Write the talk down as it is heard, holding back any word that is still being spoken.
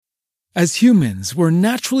As humans, we're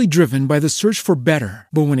naturally driven by the search for better.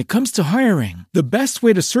 But when it comes to hiring, the best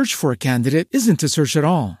way to search for a candidate isn't to search at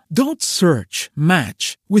all. Don't search,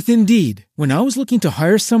 match with Indeed. When I was looking to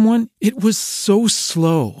hire someone, it was so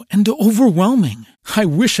slow and overwhelming. I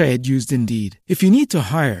wish I had used Indeed. If you need to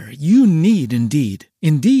hire, you need Indeed.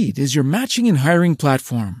 Indeed is your matching and hiring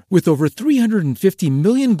platform with over 350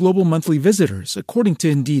 million global monthly visitors, according to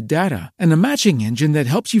Indeed data, and a matching engine that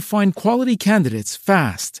helps you find quality candidates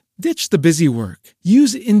fast. Ditch the busy work.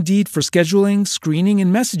 Use Indeed for scheduling, screening,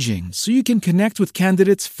 and messaging so you can connect with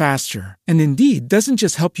candidates faster. And Indeed doesn't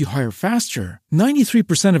just help you hire faster.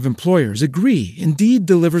 93% of employers agree Indeed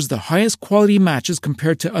delivers the highest quality matches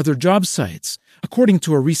compared to other job sites, according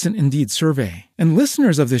to a recent Indeed survey. And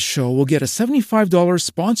listeners of this show will get a $75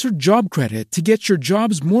 sponsored job credit to get your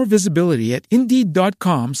jobs more visibility at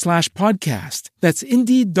Indeed.com/podcast. That's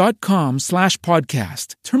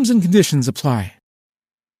Indeed.com/podcast. Terms and conditions apply.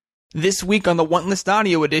 This week on the Want List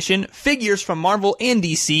Audio Edition, figures from Marvel and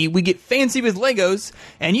DC, we get fancy with Legos,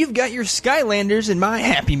 and you've got your Skylanders in my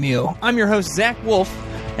Happy Meal. I'm your host, Zach Wolf,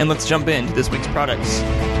 and let's jump into this week's products.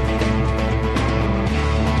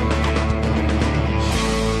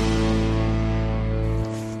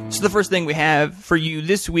 So the first thing we have for you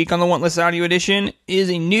this week on the Want List Audio Edition is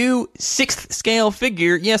a new 6th scale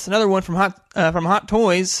figure. Yes, another one from Hot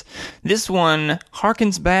Toys. This one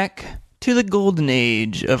harkens back to the golden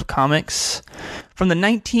age of comics. From the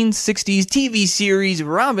 1960s TV series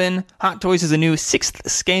Robin, Hot Toys has a new 6th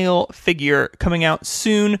scale figure coming out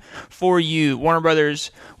soon for you. Warner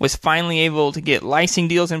Brothers was finally able to get licensing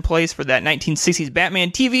deals in place for that 1960s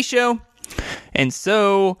Batman TV show, and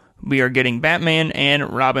so we are getting Batman and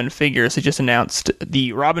Robin figures. They just announced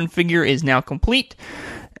the Robin figure is now complete,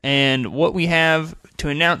 and what we have to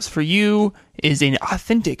announce for you is an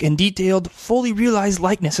authentic and detailed, fully realized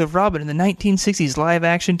likeness of Robin in the 1960s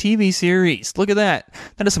live-action TV series. Look at that.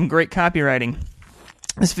 That is some great copywriting.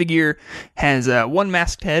 This figure has one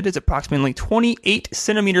masked head. It's approximately 28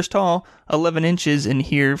 centimeters tall, 11 inches in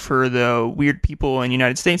here for the weird people in the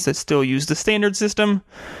United States that still use the standard system.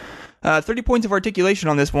 30 points of articulation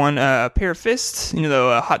on this one. A pair of fists. You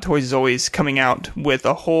know, Hot Toys is always coming out with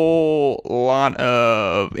a whole lot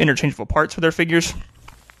of interchangeable parts for their figures.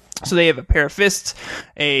 So they have a pair of fists,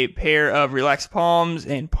 a pair of relaxed palms,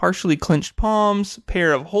 and partially clenched palms,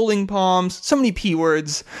 pair of holding palms. So many P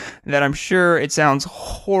words that I'm sure it sounds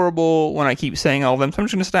horrible when I keep saying all of them. So I'm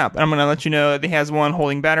just going to stop. And I'm going to let you know that he has one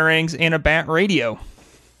holding batarangs and a bat radio.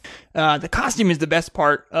 The costume is the best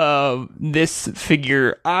part of this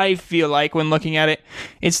figure, I feel like, when looking at it.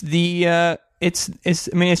 It's the, it's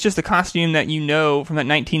just the costume that you know from that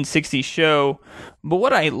 1960s show. But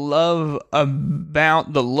what I love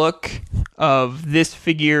about the look of this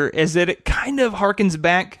figure is that it kind of harkens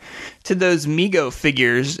back to those Mego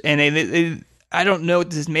figures. And I don't know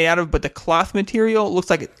what this is made out of, but the cloth material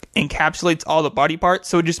looks like it encapsulates all the body parts.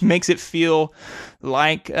 So it just makes it feel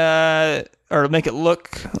like, or make it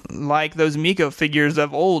look like those Mego figures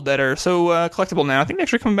of old that are so collectible now. I think they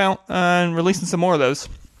actually come out and releasing some more of those.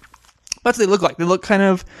 That's what they look like. They look kind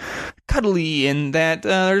of cuddly and that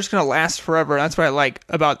they're just going to last forever. That's what I like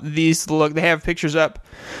about these look. They have pictures up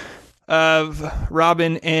of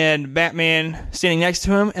Robin and Batman standing next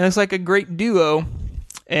to him, and it's like a great duo.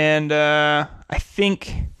 And I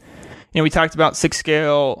think, we talked about 6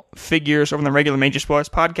 scale figures over the regular Major Spoilers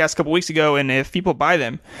podcast a couple weeks ago, and if people buy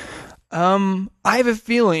them, I have a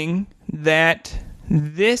feeling that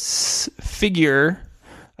this figure,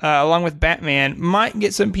 along with Batman, might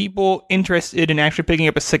get some people interested in actually picking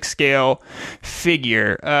up a 6 scale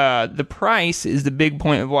figure. The price is the big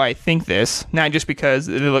point of why I think this, not just because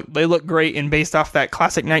they look great and based off that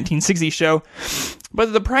classic 1960s show,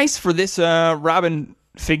 but the price for this Robin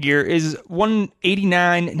figure is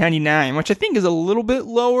 $189.99, which I think is a little bit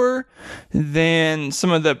lower than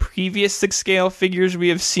some of the previous 6 scale figures we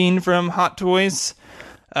have seen from Hot Toys.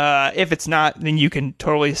 If it's not, then you can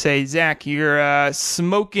totally say, Zach, you're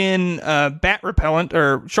smoking bat repellent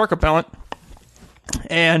or shark repellent,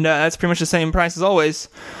 and that's pretty much the same price as always.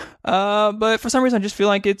 But for some reason, I just feel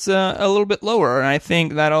like it's a little bit lower, and I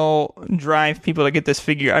think that'll drive people to get this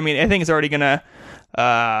figure. I mean, I think it's already gonna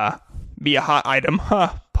be a hot item.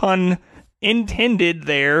 Pun intended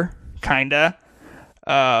there, kinda.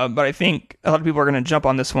 But I think a lot of people are going to jump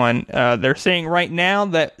on this one. They're saying right now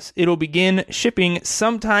that it'll begin shipping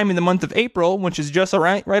sometime in the month of April, which is just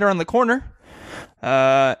right around the corner.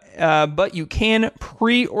 But you can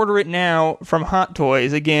pre-order it now from Hot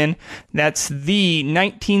Toys. Again, that's the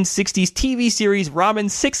 1960s TV series Robin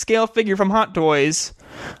 6 scale figure from Hot Toys,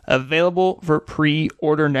 available for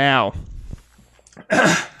pre-order now.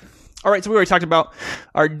 All right, so we already talked about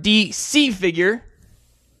our DC figure.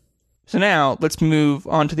 So now let's move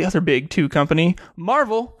on to the other big two company,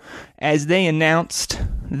 Marvel, as they announced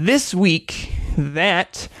this week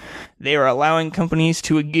that they are allowing companies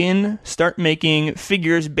to again start making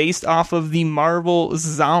figures based off of the Marvel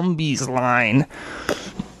Zombies line.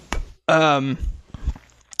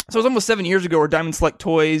 So it was almost 7 years ago where Diamond Select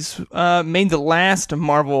Toys made the last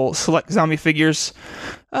Marvel Select Zombie figures.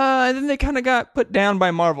 And then they kind of got put down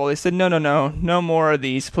by Marvel. They said, no more of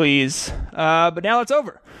these, please. But now it's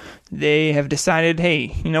over. They have decided,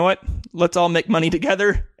 hey, you know what? Let's all make money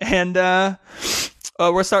together, and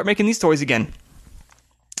we'll start making these toys again.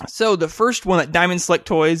 So the first one at Diamond Select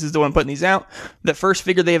Toys is the one putting these out. The first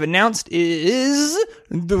figure they have announced is,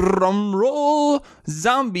 drumroll,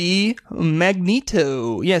 Zombie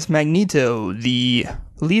Magneto. Yes, Magneto, the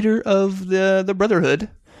leader of the Brotherhood,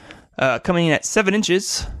 coming in at 7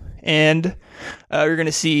 inches. And you're going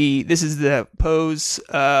to see, this is the pose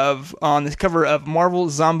on the cover of Marvel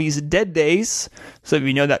Zombies Dead Days. So if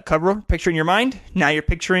you know that cover picture in your mind, now you're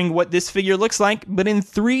picturing what this figure looks like, but in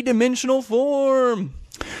 3-dimensional form.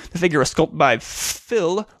 The figure was sculpted by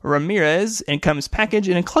Phil Ramirez and comes packaged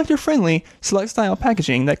in a collector-friendly select-style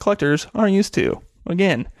packaging that collectors are used to.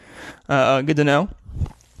 Again, good to know.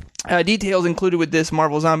 Details included with this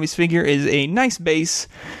Marvel Zombies figure is a nice base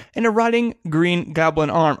and a rotting Green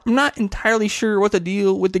Goblin arm. I'm not entirely sure what the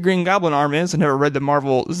deal with the Green Goblin arm is. I've never read the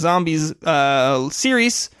Marvel Zombies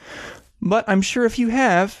series, but I'm sure if you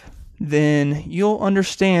have, then you'll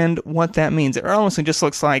understand what that means. It honestly just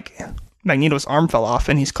looks like Magneto's arm fell off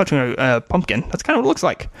and he's clutching a pumpkin. That's kind of what it looks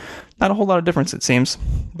like. Not a whole lot of difference, it seems.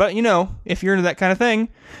 But, if you're into that kind of thing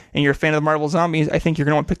and you're a fan of the Marvel Zombies, I think you're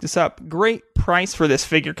going to want to pick this up. Great price for this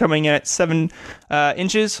figure, coming in at 7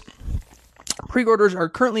 inches. Pre-orders are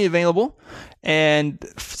currently available and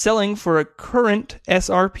selling for a current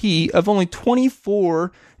SRP of only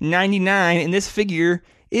 $24.99, and this figure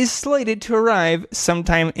is slated to arrive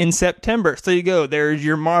sometime in September. So there you go. There's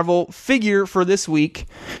your Marvel figure for this week.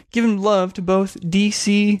 Giving love to both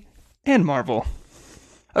DC and Marvel.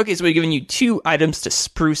 Okay, so we've given you 2 items to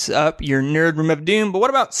spruce up your Nerd Room of Doom, but what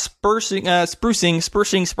about sprucing? What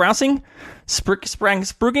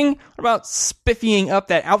about spiffying up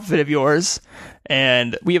that outfit of yours?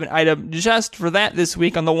 And we have an item just for that this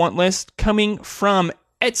week on the want list, coming from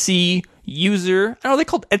Etsy user. I don't know, are they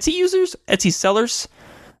called Etsy users? Etsy sellers?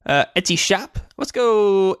 Etsy shop? Let's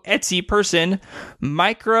go Etsy person,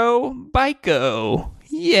 Micro Bico.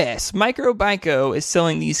 Yes, Micro Bico is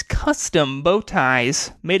selling these custom bow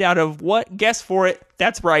ties made out of what? Guess for it.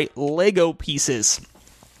 That's right, Lego pieces.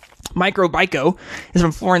 Micro Bico is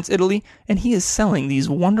from Florence, Italy, and he is selling these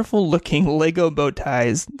wonderful looking Lego bow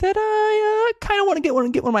ties that I kind of want to get one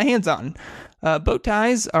of my hands on. Bow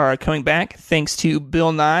ties are coming back thanks to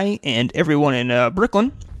Bill Nye and everyone in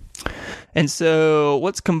Brooklyn. And so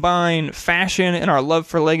let's combine fashion and our love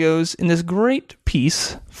for Legos in this great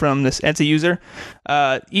piece from this Etsy user.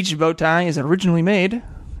 Each bow tie is originally made,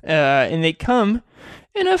 and they come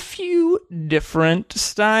in a few different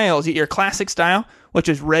styles. You get your classic style, which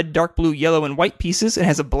is red, dark blue, yellow, and white pieces. It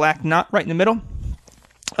has a black knot right in the middle.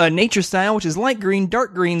 Nature style, which is light green,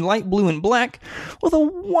 dark green, light blue, and black, with a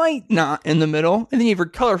white knot in the middle. And then you have your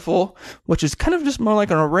colorful, which is kind of just more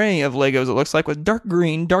like an array of Legos, it looks like, with dark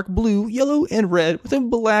green, dark blue, yellow, and red, with a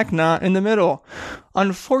black knot in the middle.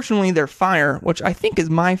 Unfortunately, their fire, which I think is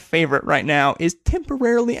my favorite right now, is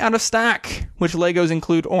temporarily out of stock, which Legos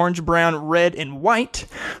include orange, brown, red, and white,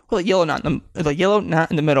 with a yellow knot in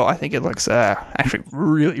the middle. I think it looks actually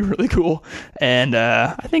really, really cool, and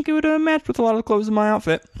I think it would match with a lot of the clothes in my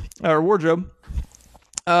outfit or wardrobe.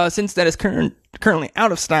 Since that is currently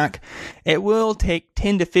out of stock, it will take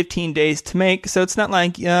 10 to 15 days to make, so it's not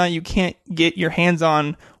like you can't get your hands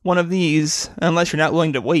on one of these unless you're not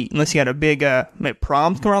willing to wait, unless you got a big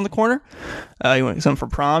prom come around the corner. You want something for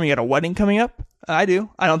prom, you got a wedding coming up. I do.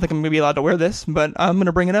 I don't think I'm going to be allowed to wear this, but I'm going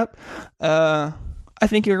to bring it up. I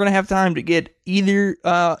think you're going to have time to get either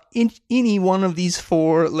any one of these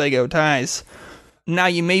 4 Lego ties. Now,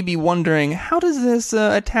 you may be wondering, how does this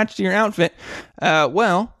attach to your outfit?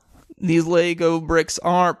 Well, these Lego bricks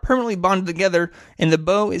are permanently bonded together, and the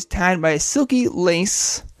bow is tied by a silky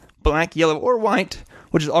lace, black, yellow, or white,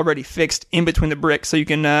 which is already fixed in between the bricks, so you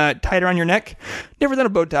can tie it around your neck. Never done a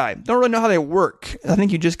bow tie. Don't really know how they work. I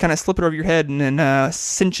think you just kind of slip it over your head and then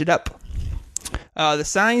cinch it up. The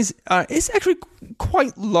size is actually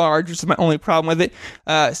quite large, which is my only problem with it.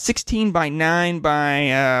 16 by 9 by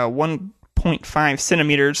 1.5 8.5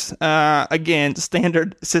 centimeters. Again,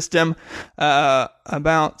 standard system,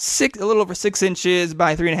 about a little over 6 inches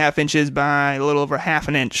by 3.5 inches by a little over half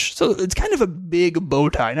an inch. So it's kind of a big bow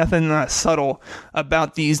tie. Nothing subtle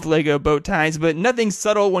about these Lego bow ties, but nothing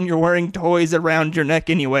subtle when you're wearing toys around your neck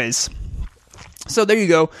anyways. So there you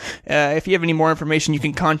go. If you have any more information, you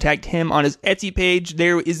can contact him on his Etsy page.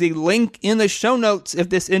 There is a link in the show notes if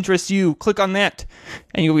this interests you. Click on that,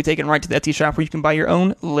 and you'll be taken right to the Etsy shop where you can buy your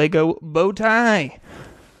own Lego bow tie.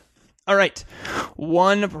 All right,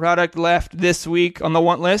 one product left this week on the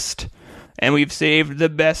want list, and we've saved the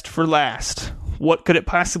best for last. What could it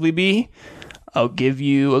possibly be? I'll give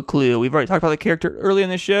you a clue. We've already talked about the character earlier in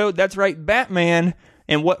the show. That's right, Batman.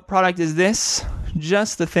 And what product is this?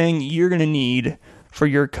 Just the thing you're going to need for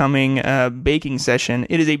your coming baking session.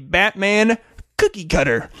 It is a Batman cookie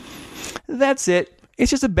cutter. That's it.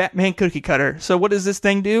 It's just a Batman cookie cutter. So what does this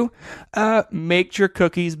thing do? Make your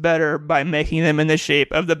cookies better by making them in the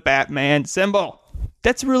shape of the Batman symbol.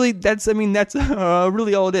 That's really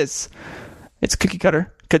all it is. It's a cookie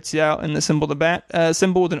cutter. Cuts you out in the symbol of the bat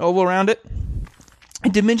symbol with an oval around it.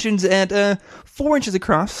 It dimensions at 4 inches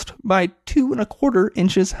across by 2.25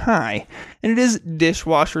 inches high. And it is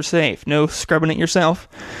dishwasher safe. No scrubbing it yourself.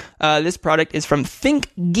 This product is from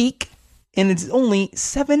ThinkGeek, and it's only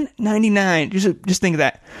 $7.99. Just think of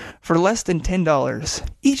that. For less than $10,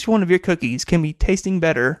 each one of your cookies can be tasting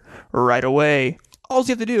better right away. All you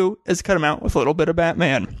have to do is cut them out with a little bit of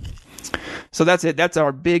Batman. So that's it. That's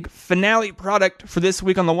our big finale product for this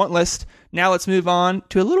week on the want list. Now let's move on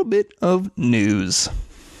to a little bit of news.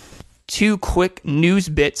 2 quick news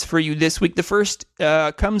bits for you this week. The first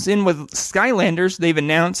comes in with Skylanders. They've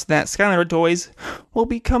announced that Skylander toys will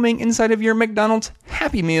be coming inside of your McDonald's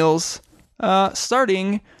Happy Meals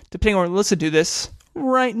starting, depending on where you listen to this,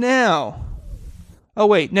 right now. Oh,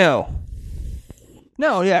 wait, no.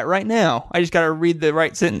 No, yeah, right now. I just got to read the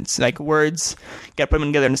right sentence, like words. Got to put them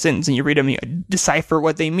together in a sentence, and you read them, you decipher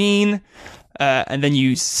what they mean, and then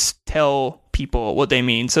you tell people what they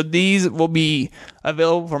mean. So these will be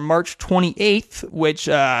available for March 28th, which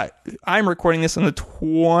I'm recording this on the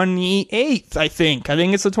 28th, I think. I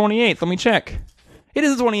think it's the 28th. Let me check. It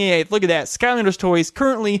is the 28th. Look at that. Skylanders toys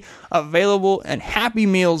currently available and Happy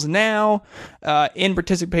Meals now in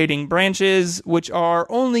participating branches, which are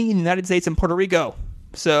only in the United States and Puerto Rico.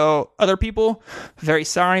 So, other people, very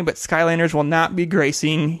sorry, but Skylanders will not be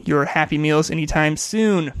gracing your Happy Meals anytime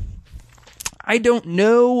soon. I don't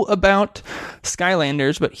know about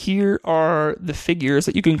Skylanders, but here are the figures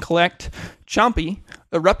that you can collect. Chompy,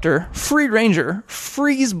 Eruptor, Free Ranger,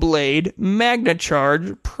 Freeze Blade, Magna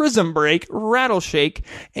Charge, Prism Break, Rattleshake,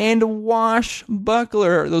 and Wash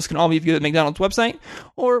Buckler. Those can all be viewed at the McDonald's website,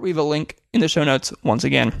 or we have a link in the show notes once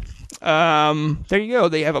again. There you go.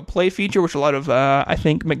 They have a play feature, which a lot of, I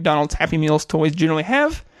think, McDonald's Happy Meals toys generally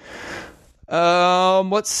have.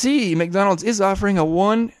 Let's see. McDonald's is offering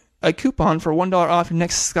a coupon for $1 off your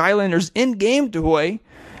next Skylanders in-game toy.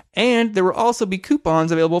 And there will also be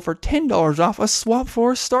coupons available for $10 off a Swap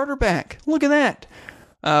Force starter pack. Look at that.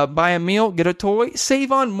 Buy a meal, get a toy,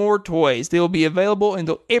 save on more toys. They will be available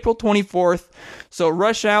until April 24th. So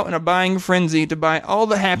rush out in a buying frenzy to buy all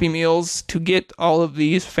the Happy Meals to get all of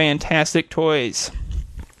these fantastic toys.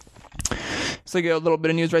 So you got a little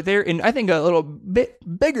bit of news right there. And I think a little bit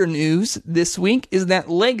bigger news this week is that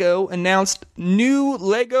Lego announced new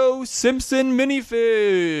Lego Simpson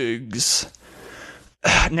minifigs.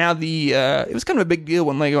 Now, it was kind of a big deal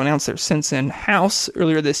when Lego announced their Simpson house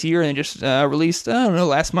earlier this year, and they just released,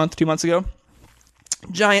 last month, 2 months ago.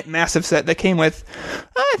 Giant, massive set that came with,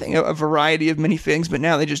 I think, a variety of minifigs, but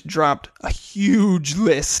now they just dropped a huge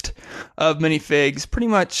list of minifigs. Pretty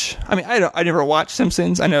much, I never watched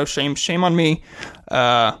Simpsons. I know, shame on me.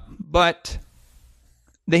 But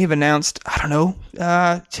they have announced,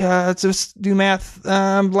 just do math,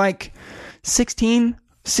 like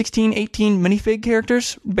 18 minifig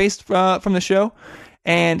characters based from the show.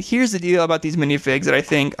 And here's the deal about these minifigs that I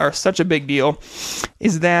think are such a big deal,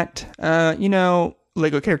 is that,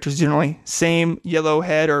 Lego characters generally, same yellow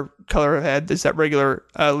head or color of head. There's that regular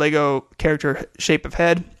Lego character shape of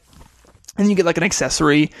head. And you get like an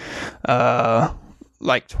accessory,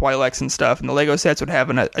 like Twi'leks and stuff. And the Lego sets would have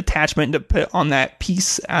an attachment to put on that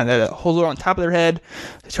piece that holds it on top of their head.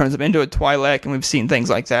 It turns them into a Twi'lek, and we've seen things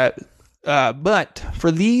like that. But for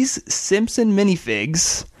these Simpson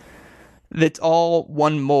minifigs, that's all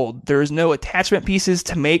one mold. There's no attachment pieces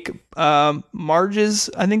to make Marge's,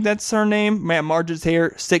 I think that's her name, Marge's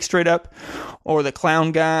hair stick straight up, or the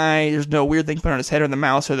clown guy. There's no weird thing put on his head, or the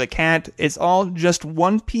mouse, or the cat. It's all just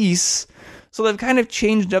one piece. So they've kind of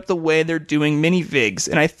changed up the way they're doing minifigs.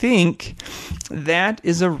 And I think that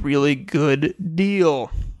is a really good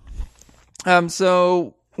deal.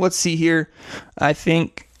 So let's see here. I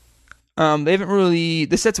think they haven't really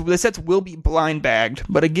the sets will be blind bagged,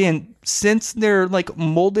 but again, since they're like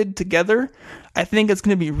molded together, I think it's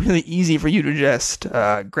going to be really easy for you to just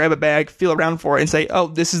grab a bag, feel around for it, and say, oh,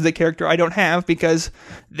 this is the character I don't have because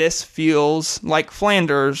this feels like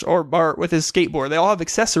Flanders or Bart with his skateboard. They all have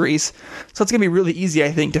accessories, so it's going to be really easy,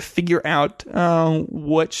 I think, to figure out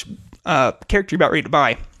which character you're about ready to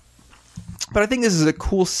buy. But I think this is a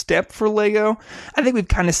cool step for LEGO. I think we've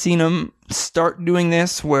kind of seen them start doing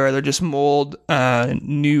this, where they're just mold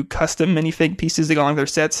new custom minifig pieces to go along with their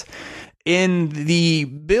sets. In the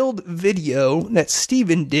build video that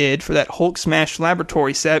Steven did for that Hulk Smash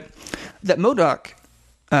Laboratory set, that MODOK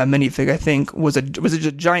minifig, I think, was a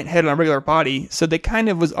giant head on a regular body. So they kind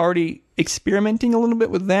of was already experimenting a little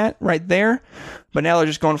bit with that right there. But now they're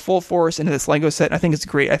just going full force into this LEGO set. I think it's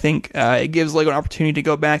great. I think it gives LEGO an opportunity to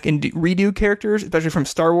go back and redo characters, especially from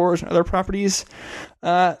Star Wars and other properties,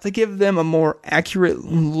 to give them a more accurate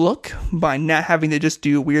look by not having to just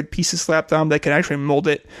do weird pieces slapped on. They can actually mold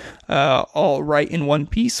it all right in one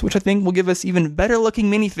piece, which I think will give us even better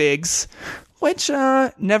looking minifigs, which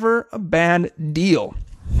never a bad deal.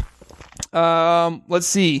 Let's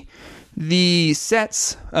see. The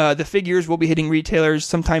sets, the figures will be hitting retailers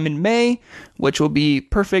sometime in May, which will be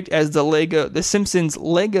perfect as the Simpsons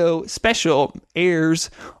Lego special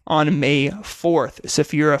airs on May 4th. So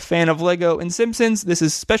if you're a fan of Lego and Simpsons, this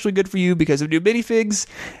is especially good for you because of new minifigs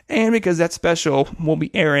and because that special will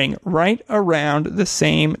be airing right around the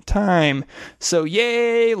same time. So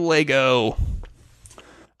yay, Lego!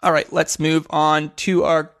 All right, let's move on to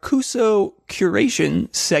our Kuso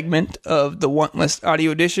curation segment of the Want List Audio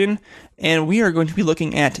Edition, and we are going to be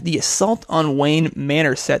looking at the Assault on Wayne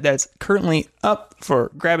Manor set that's currently up for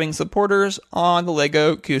grabbing supporters on the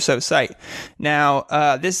LEGO Kuso site. Now,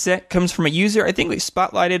 this set comes from a user I think we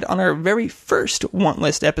spotlighted on our very first Want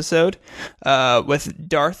List episode with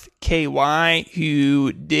Darth KY,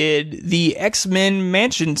 who did the X-Men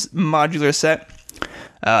Mansions modular set.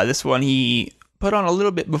 This one he put on a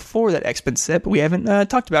little bit before that X-Men set, but we haven't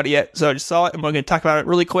talked about it yet. So I just saw it, and we're going to talk about it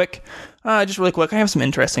really quick. I have some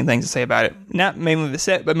interesting things to say about it. Not mainly the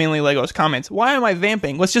set, but mainly LEGO's comments. Why am I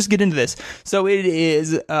vamping? Let's just get into this. So it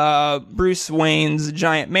is Bruce Wayne's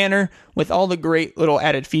giant manor with all the great little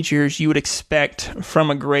added features you would expect from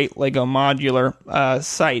a great LEGO modular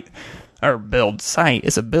site. Or build site.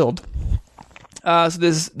 It's a build. So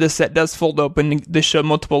this set does fold open. They show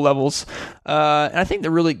multiple levels. And I think the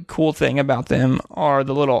really cool thing about them are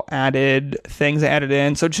the little added things they added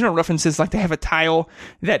in. So general references, like they have a tile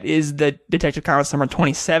that is the Detective Comics number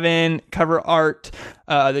 27 cover art.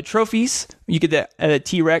 The trophies, you get the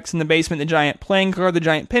T-Rex in the basement, the giant playing card, the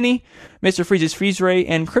giant penny, Mr. Freeze's freeze ray,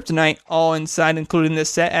 and Kryptonite all inside, included in this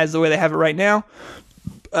set as the way they have it right now.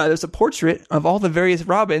 There's a portrait of all the various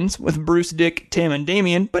Robins with Bruce, Dick, Tim, and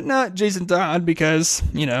Damian, but not Jason Todd because,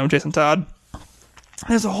 Jason Todd.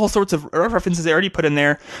 There's a whole sorts of references they already put in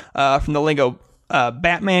there from the LEGO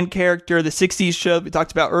Batman character, the 60s show that we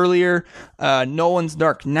talked about earlier, Nolan's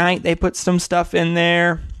Dark Knight, they put some stuff in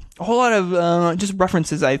there. A whole lot of just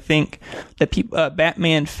references, I think, that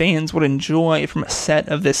Batman fans would enjoy from a set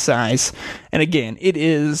of this size. And again, it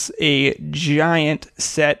is a giant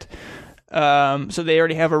set. So they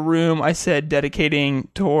already have a room, I said, dedicating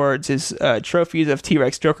towards his trophies of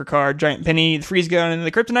T-Rex, Joker card, Giant Penny, the Freeze Gun, and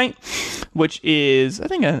the Kryptonite, which is, I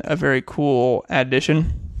think, a very cool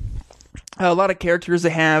addition. A lot of characters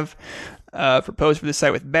they have proposed for this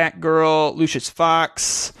site with Batgirl, Lucius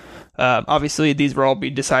Fox. Obviously, these will all be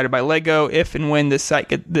decided by LEGO if and when this site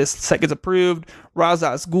gets approved. Ra's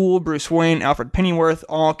al Ghul, Bruce Wayne, Alfred Pennyworth,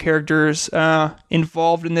 all characters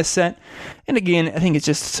involved in this set. And again, I think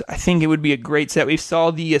it would be a great set. We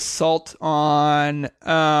saw the Assault on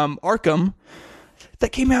Arkham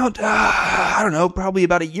that came out, probably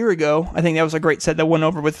about a year ago. I think that was a great set that went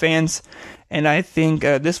over with fans. And I think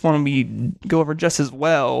this one will go over just as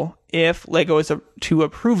well if LEGO is to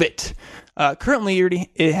approve it. Currently,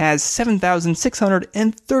 it has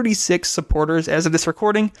 7,636 supporters as of this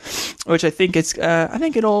recording, which I think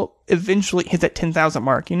it'll eventually hit that 10,000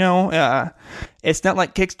 mark. It's not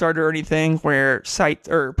like Kickstarter or anything where sites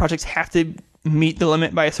or projects have to meet the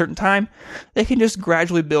limit by a certain time. They can just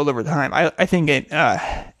gradually build over time. I think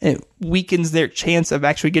it weakens their chance of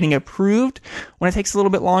actually getting approved when it takes a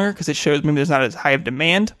little bit longer because it shows maybe there's not as high of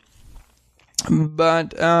demand.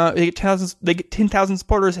 But they get 10,000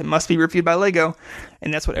 supporters. It must be reviewed by LEGO,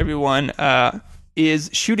 and that's what everyone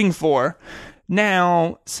is shooting for.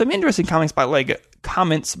 Now, some interesting comments by LEGO.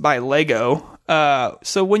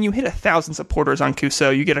 So when you hit 1,000 supporters on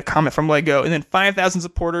Kuso, you get a comment from Lego, and then 5,000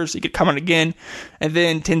 supporters, you get a comment again, and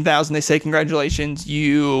then 10,000, they say, congratulations,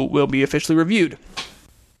 you will be officially reviewed.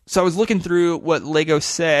 So I was looking through what Lego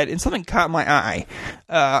said, and something caught my eye.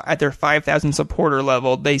 At their 5,000 supporter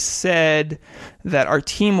level, they said that our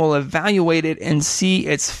team will evaluate it and see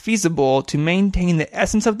it's feasible to maintain the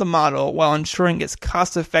essence of the model while ensuring it's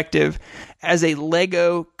cost effective as a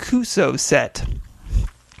Lego Kuso set.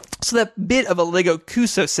 So that bit of a Lego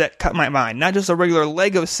Kuso set caught my mind. Not just a regular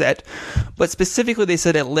Lego set, but specifically they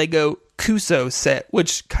said a Lego Kuso set,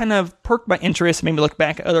 which kind of perked my interest, made me look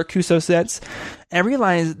back at other Kuso sets, and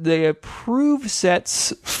realized the approved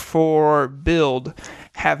sets for build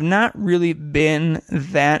have not really been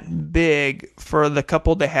that big for the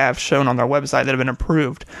couple they have shown on their website that have been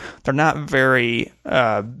approved. They're not very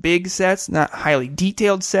big sets, not highly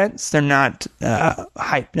detailed sets. They're not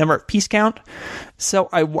high number of piece count. So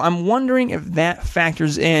I'm wondering if that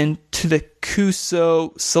factors into the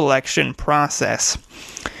Kuso selection process.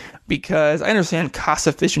 Because I understand cost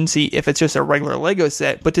efficiency if it's just a regular Lego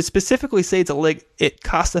set, but to specifically say it's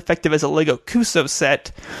cost effective as a Lego Kuso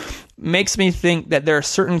set makes me think that there are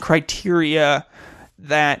certain criteria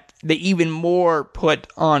that they even more put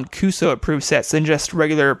on Kuso approved sets than just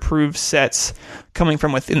regular approved sets coming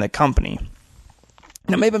from within the company.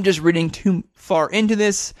 Now, maybe I'm just reading too far into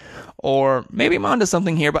this, or maybe I'm onto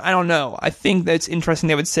something here, but I don't know. I think that's interesting.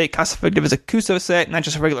 They would say cost effective as a Kuso set, not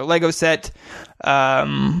just a regular Lego set. So,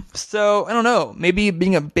 I don't know. Maybe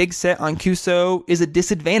being a big set on Kuso is a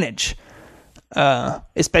disadvantage,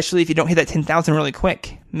 especially if you don't hit that 10,000 really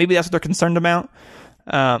quick. Maybe that's what they're concerned about.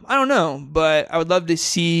 I don't know, but I would love to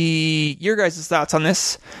see your guys' thoughts on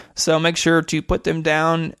this. So make sure to put them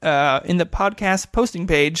down in the podcast posting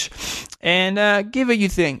page and give what you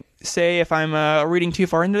think. Say if I'm reading too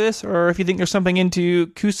far into this, or if you think there's something into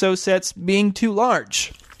Kuso sets being too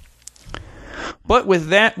large. But with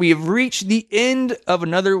that, we have reached the end of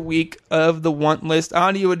another week of the Want List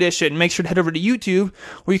Audio Edition. Make sure to head over to YouTube,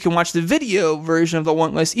 where you can watch the video version of the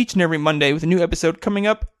Want List each and every Monday, with a new episode coming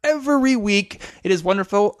up every week. It is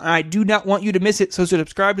wonderful. I do not want you to miss it, so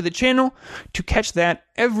subscribe to the channel to catch that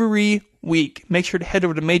every week. Make sure to head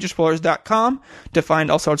over to majorspoilers.com to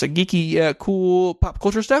find all sorts of geeky, cool pop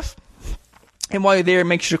culture stuff. And while you're there,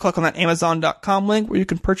 make sure to click on that Amazon.com link where you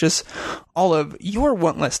can purchase all of your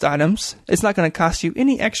Want List items. It's not going to cost you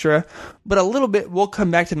any extra, but a little bit will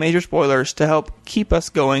come back to Major Spoilers to help keep us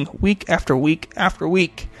going week after week after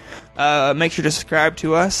week. Make sure to subscribe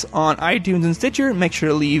to us on iTunes and Stitcher. Make sure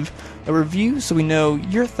to leave a review so we know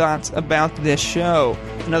your thoughts about this show.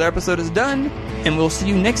 Another episode is done, and we'll see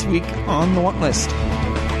you next week on The Want List.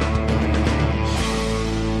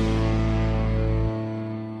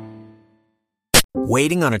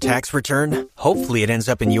 Waiting on a tax return? Hopefully it ends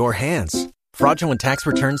up in your hands. Fraudulent tax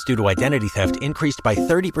returns due to identity theft increased by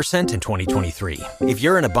 30% in 2023. If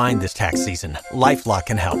you're in a bind this tax season, LifeLock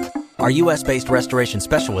can help. Our U.S.-based restoration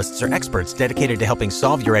specialists are experts dedicated to helping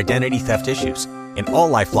solve your identity theft issues. And all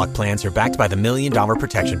LifeLock plans are backed by the $1 Million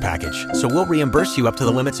Protection Package. So we'll reimburse you up to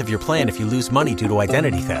the limits of your plan if you lose money due to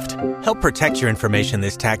identity theft. Help protect your information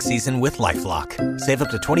this tax season with LifeLock. Save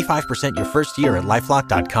up to 25% your first year at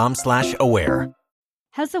LifeLock.com/aware.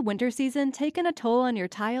 Has the winter season taken a toll on your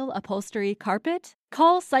tile, upholstery, carpet?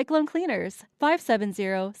 Call Cyclone Cleaners,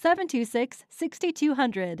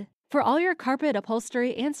 570-726-6200. For all your carpet,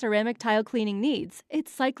 upholstery, and ceramic tile cleaning needs,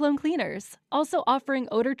 it's Cyclone Cleaners, also offering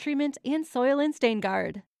odor treatment and soil and stain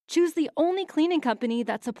guard. Choose the only cleaning company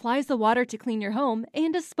that supplies the water to clean your home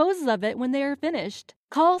and disposes of it when they are finished.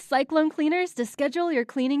 Call Cyclone Cleaners to schedule your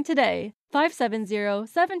cleaning today,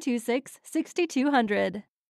 570-726-6200.